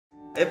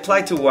I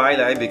applied to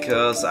YLAI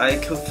because I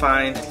could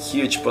find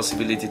huge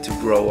possibility to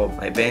grow up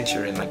my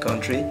venture in my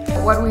country.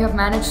 What we have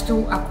managed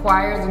to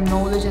acquire, the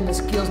knowledge and the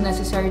skills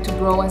necessary to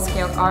grow and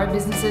scale our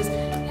businesses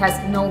has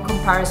no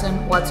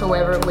comparison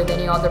whatsoever with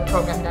any other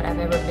program that I've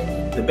ever been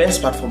in. The best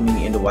part for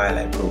me in the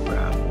YLAI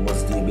program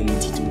was the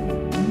ability to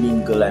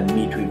mingle and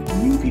meet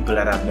with new people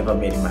that I've never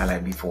met in my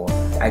life before.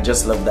 I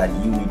just love that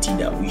unity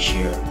that we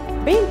share.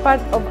 Being part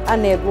of a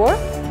network,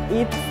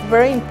 it's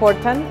very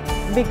important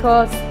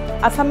because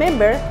as a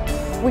member,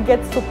 we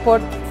get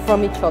support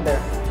from each other.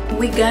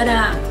 We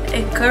gotta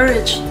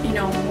encourage,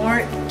 more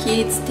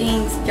kids,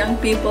 teens, young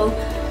people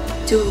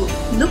to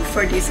look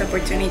for these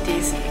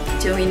opportunities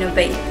to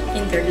innovate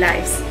in their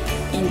lives,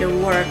 in their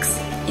works,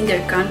 in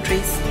their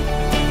countries.